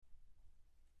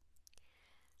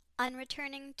On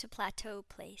returning to Plateau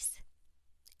Place,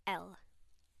 L.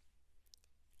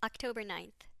 October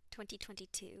 9th,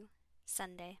 2022,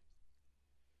 Sunday.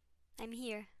 I'm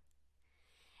here.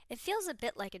 It feels a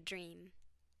bit like a dream.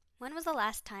 When was the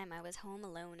last time I was home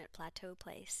alone at Plateau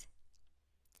Place?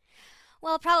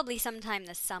 Well, probably sometime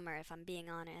this summer, if I'm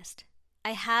being honest.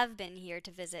 I have been here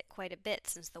to visit quite a bit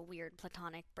since the weird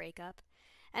platonic breakup,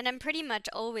 and I'm pretty much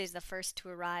always the first to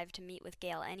arrive to meet with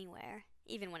Gail anywhere,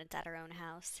 even when it's at our own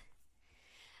house.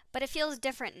 But it feels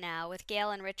different now, with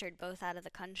Gail and Richard both out of the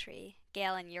country,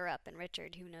 Gail in Europe and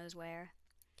Richard who knows where.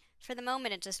 For the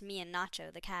moment, it's just me and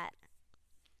Nacho, the cat.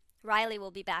 Riley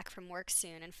will be back from work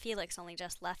soon, and Felix only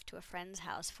just left to a friend's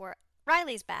house for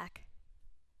Riley's back.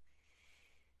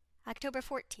 October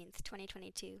 14th,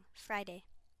 2022, Friday.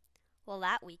 Well,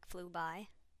 that week flew by.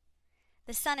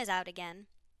 The sun is out again.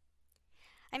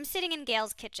 I'm sitting in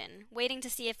Gail's kitchen, waiting to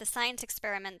see if the science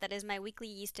experiment that is my weekly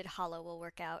yeasted hollow will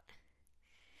work out.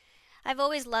 I've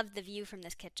always loved the view from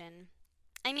this kitchen.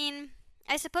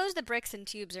 I suppose the bricks and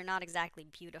tubes are not exactly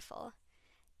beautiful.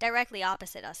 Directly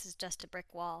opposite us is just a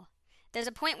brick wall. There's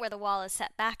a point where the wall is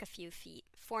set back a few feet,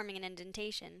 forming an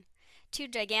indentation. Two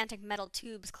gigantic metal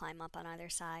tubes climb up on either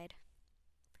side.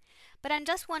 But on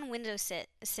just one window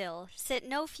sill sit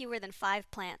no fewer than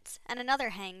 5 plants, and another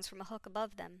hangs from a hook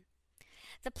above them.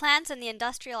 The plants and the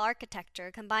industrial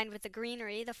architecture, combined with the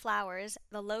greenery, the flowers,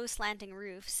 the low slanting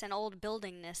roofs, and old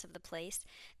buildingness of the place,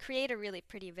 create a really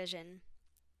pretty vision.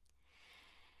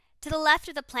 To the left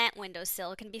of the plant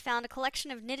windowsill can be found a collection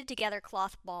of knitted-together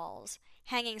cloth balls,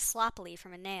 hanging sloppily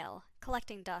from a nail,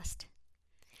 collecting dust.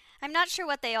 I'm not sure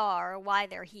what they are or why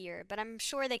they're here, but I'm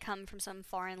sure they come from some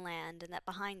foreign land and that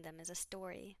behind them is a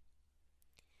story.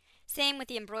 Same with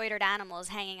the embroidered animals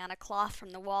hanging on a cloth from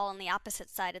the wall on the opposite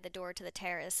side of the door to the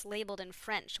terrace, labeled in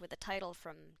French with a title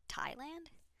from Thailand?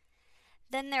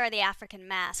 Then there are the African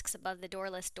masks above the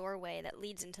doorless doorway that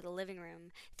leads into the living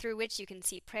room, through which you can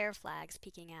see prayer flags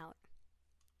peeking out.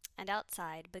 And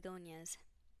outside, begonias.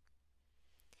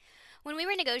 When we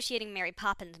were negotiating Mary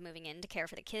Poppins moving in to care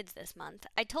for the kids this month,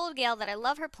 I told Gail that I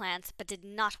love her plants but did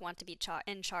not want to be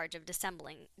in charge of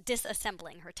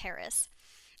disassembling her terrace.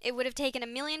 It would have taken a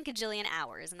million cajillion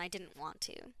hours, and I didn't want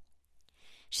to.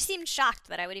 She seemed shocked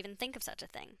that I would even think of such a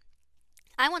thing.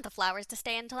 I want the flowers to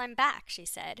stay until I'm back, she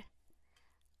said.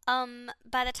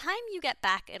 By the time you get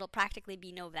back, it'll practically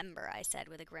be November, I said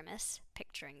with a grimace,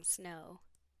 picturing snow.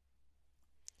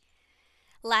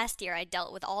 Last year I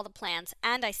dealt with all the plants,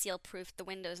 and I seal-proofed the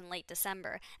windows in late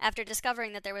December, after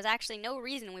discovering that there was actually no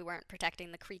reason we weren't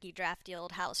protecting the creaky, drafty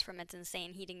old house from its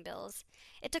insane heating bills.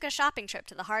 It took a shopping trip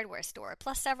to the hardware store,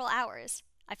 plus several hours.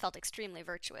 I felt extremely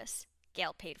virtuous.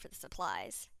 Gail paid for the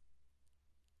supplies.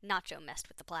 Nacho messed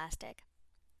with the plastic.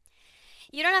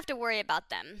 You don't have to worry about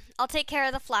them. I'll take care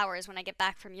of the flowers when I get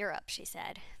back from Europe, she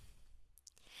said.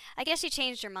 I guess she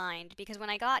changed her mind, because when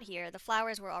I got here, the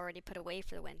flowers were already put away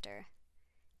for the winter.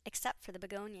 Except for the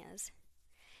begonias.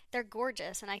 They're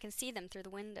gorgeous, and I can see them through the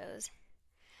windows.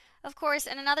 Of course,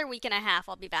 in another week and a half,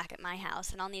 I'll be back at my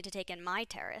house, and I'll need to take in my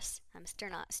terrace. I'm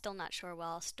still not sure where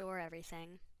I'll store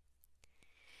everything.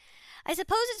 I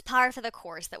suppose it's par for the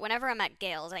course that whenever I'm at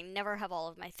Gail's, I never have all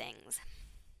of my things.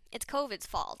 It's COVID's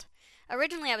fault.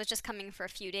 Originally, I was just coming for a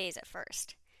few days at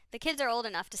first. The kids are old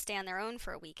enough to stay on their own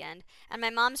for a weekend, and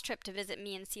my mom's trip to visit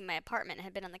me and see my apartment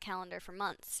had been on the calendar for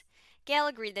months. Gail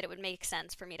agreed that it would make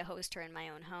sense for me to host her in my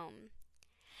own home.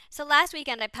 So last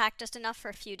weekend I packed just enough for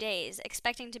a few days,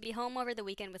 expecting to be home over the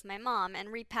weekend with my mom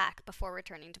and repack before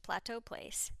returning to Plateau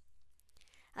Place.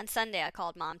 On Sunday I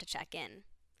called Mom to check in.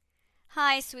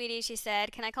 "Hi, sweetie," she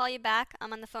said. "Can I call you back?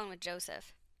 I'm on the phone with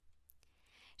Joseph."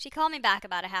 She called me back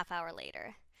about a half hour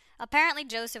later. Apparently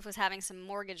Joseph was having some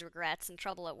mortgage regrets and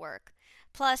trouble at work.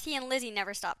 Plus, he and Lizzie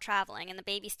never stop traveling, and the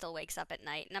baby still wakes up at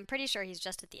night, and I'm pretty sure he's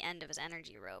just at the end of his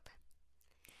energy rope.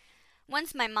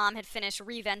 Once my mom had finished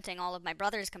re-venting all of my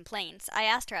brother's complaints, I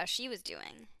asked her how she was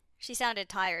doing. She sounded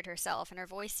tired herself, and her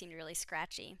voice seemed really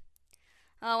scratchy.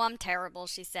 "Oh, I'm terrible,"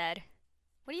 she said.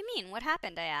 "What do you mean? What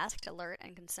happened?" I asked, alert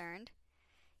and concerned.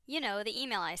 "You know, the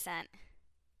email I sent."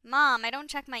 "Mom, I don't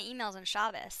check my emails on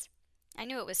Shabbos." I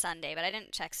knew it was Sunday, but I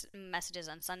didn't check messages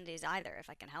on Sundays either, if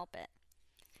I can help it.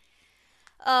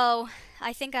 "Oh,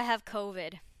 I think I have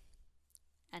COVID."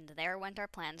 And there went our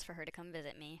plans for her to come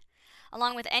visit me,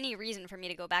 along with any reason for me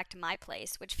to go back to my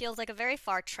place, which feels like a very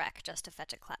far trek just to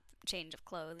fetch a change of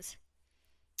clothes.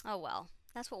 Oh well,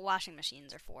 that's what washing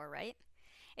machines are for, right?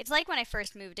 It's like when I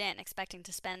first moved in, expecting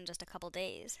to spend just a couple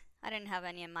days. I didn't have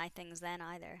any of my things then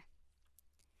either.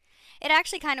 It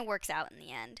actually kind of works out in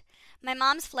the end. My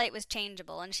mom's flight was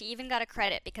changeable, and she even got a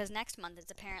credit because next month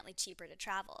it's apparently cheaper to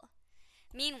travel.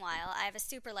 Meanwhile, I have a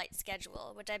super light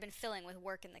schedule, which I've been filling with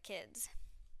work and the kids.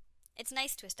 It's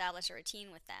nice to establish a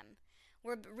routine with them.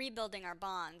 We're rebuilding our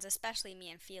bonds, especially me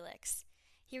and Felix.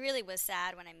 He really was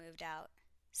sad when I moved out.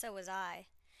 So was I.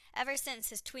 Ever since,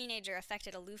 his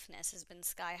teenager-affected aloofness has been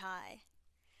sky high.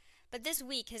 But this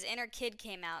week, his inner kid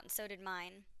came out, and so did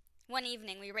mine. One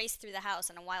evening, we raced through the house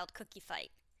in a wild cookie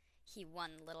fight. He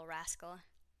won, the little rascal.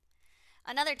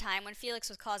 Another time, when Felix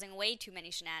was causing way too many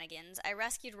shenanigans, I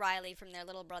rescued Riley from their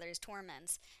little brother's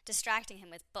torments, distracting him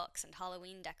with books and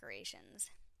Halloween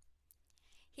decorations.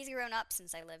 He's grown up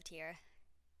since I lived here.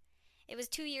 It was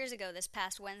 2 years ago this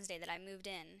past Wednesday that I moved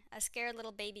in, a scared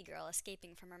little baby girl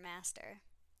escaping from her master.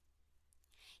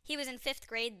 He was in 5th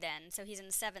grade then, so he's in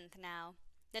 7th now.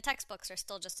 The textbooks are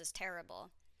still just as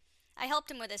terrible. I helped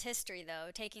him with his history,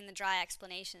 though, taking the dry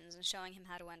explanations and showing him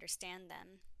how to understand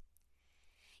them.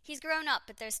 He's grown up,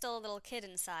 but there's still a little kid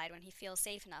inside when he feels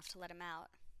safe enough to let him out.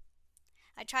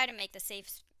 I try to make the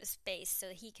safe space so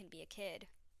that he can be a kid.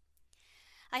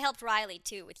 I helped Riley,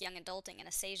 too, with young adulting and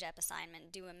a CEGEP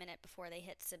assignment due a minute before they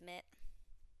hit submit.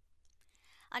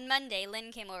 On Monday,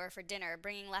 Lynn came over for dinner,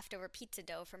 bringing leftover pizza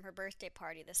dough from her birthday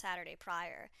party the Saturday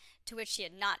prior, to which she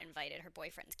had not invited her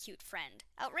boyfriend's cute friend.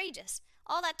 Outrageous!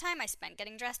 All that time I spent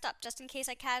getting dressed up just in case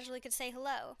I casually could say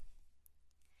hello.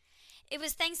 It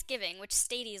was Thanksgiving, which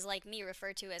stadies like me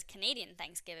refer to as Canadian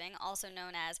Thanksgiving, also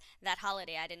known as that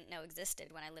holiday I didn't know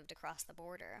existed when I lived across the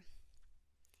border.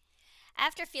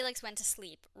 After Felix went to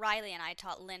sleep, Riley and I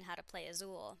taught Lynn how to play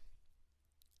Azul.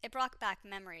 It brought back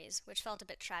memories, which felt a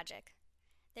bit tragic.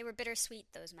 They were bittersweet,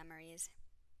 those memories.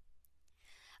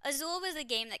 Azul was the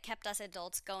game that kept us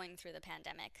adults going through the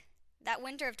pandemic. That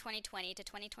winter of 2020 to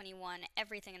 2021,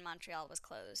 everything in Montreal was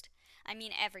closed. I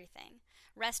mean everything.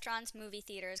 Restaurants, movie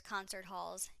theaters, concert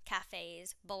halls,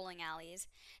 cafes, bowling alleys.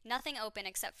 Nothing open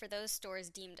except for those stores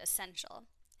deemed essential.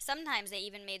 Sometimes they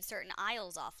even made certain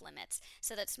aisles off limits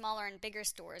so that smaller and bigger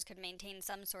stores could maintain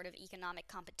some sort of economic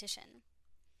competition.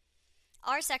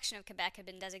 Our section of Quebec had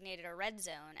been designated a red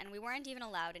zone, and we weren't even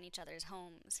allowed in each other's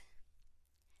homes.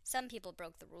 Some people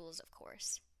broke the rules, of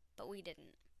course, but we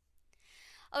didn't.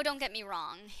 Oh, don't get me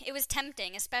wrong. It was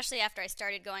tempting, especially after I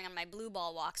started going on my blue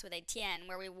ball walks with Etienne,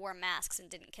 where we wore masks and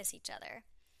didn't kiss each other.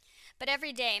 But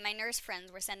every day, my nurse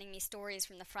friends were sending me stories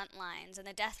from the front lines, and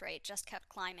the death rate just kept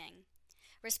climbing.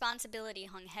 Responsibility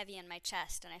hung heavy on my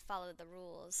chest, and I followed the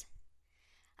rules.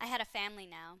 I had a family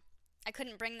now. I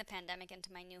couldn't bring the pandemic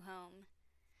into my new home.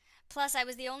 Plus, I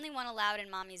was the only one allowed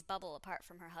in Mommy's bubble apart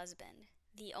from her husband.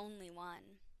 The only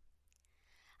one.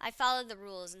 I followed the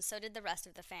rules, and so did the rest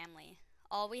of the family.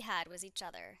 All we had was each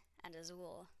other and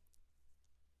Azul.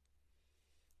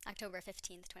 October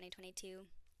 15th, 2022.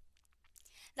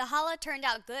 The challah turned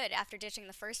out good after ditching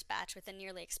the first batch with the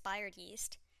nearly expired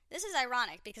yeast. This is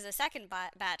ironic because the second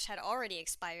batch had already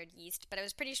expired yeast, but I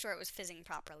was pretty sure it was fizzing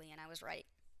properly, and I was right.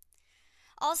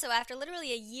 Also, after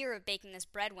literally a year of baking this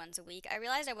bread once a week, I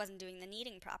realized I wasn't doing the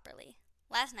kneading properly.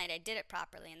 Last night I did it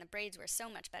properly, and the braids were so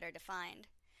much better defined.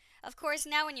 Of course,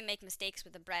 now when you make mistakes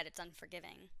with the bread, it's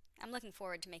unforgiving. I'm looking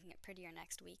forward to making it prettier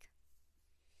next week.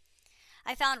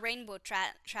 I found rainbow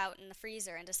trout in the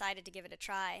freezer and decided to give it a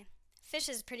try. Fish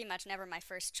is pretty much never my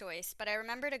first choice, but I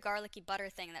remembered a garlicky butter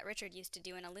thing that Richard used to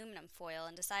do in aluminum foil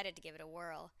and decided to give it a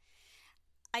whirl.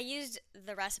 I used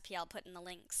the recipe I'll put in the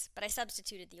links, but I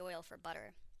substituted the oil for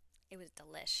butter. It was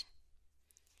delish.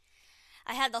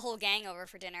 I had the whole gang over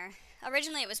for dinner.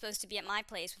 Originally it was supposed to be at my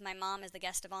place with my mom as the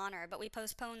guest of honor, but we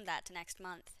postponed that to next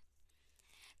month.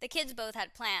 The kids both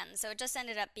had plans, so it just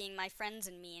ended up being my friends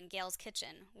and me in Gail's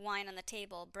kitchen, wine on the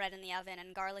table, bread in the oven,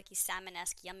 and garlicky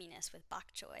salmon-esque yumminess with bok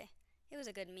choy. It was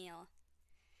a good meal.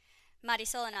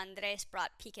 Marisol and Andres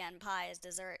brought pecan pie as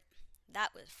dessert.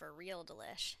 That was for real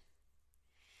delish.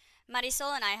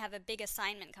 Marisol and I have a big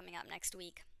assignment coming up next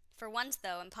week. For once,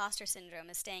 though, imposter syndrome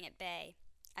is staying at bay.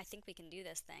 I think we can do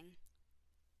this thing.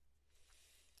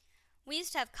 We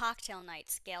used to have cocktail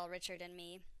nights, Gail, Richard, and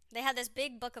me. They had this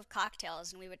big book of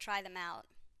cocktails, and we would try them out.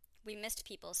 We missed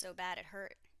people so bad it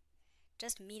hurt.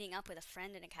 Just meeting up with a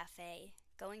friend in a cafe,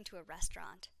 going to a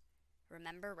restaurant.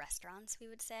 Remember restaurants, we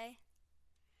would say?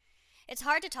 It's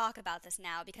hard to talk about this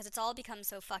now because it's all become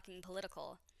so fucking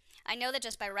political. I know that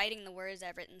just by writing the words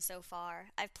I've written so far,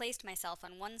 I've placed myself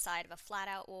on one side of a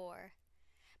flat-out war.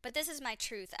 But this is my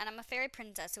truth, and I'm a fairy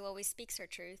princess who always speaks her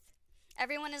truth.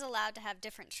 Everyone is allowed to have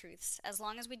different truths, as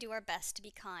long as we do our best to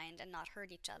be kind and not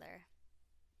hurt each other.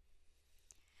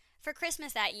 For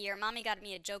Christmas that year, Mommy got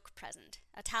me a joke present,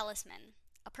 a talisman,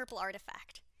 a purple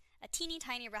artifact, a teeny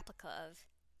tiny replica of,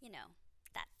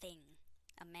 that thing,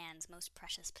 a man's most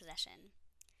precious possession.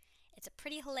 It's a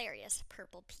pretty hilarious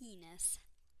purple penis.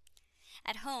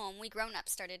 At home, we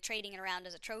grown-ups started trading it around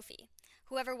as a trophy.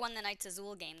 Whoever won the night's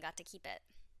Azul game got to keep it.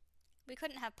 We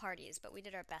couldn't have parties, but we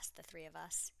did our best, the three of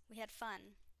us. We had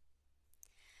fun.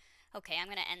 Okay, I'm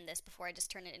going to end this before I just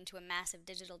turn it into a massive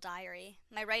digital diary.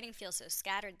 My writing feels so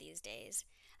scattered these days.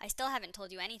 I still haven't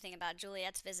told you anything about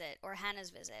Juliet's visit, or Hannah's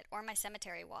visit, or my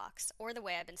cemetery walks, or the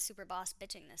way I've been super boss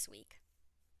bitching this week.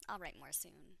 I'll write more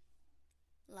soon.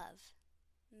 Love.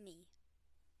 Me.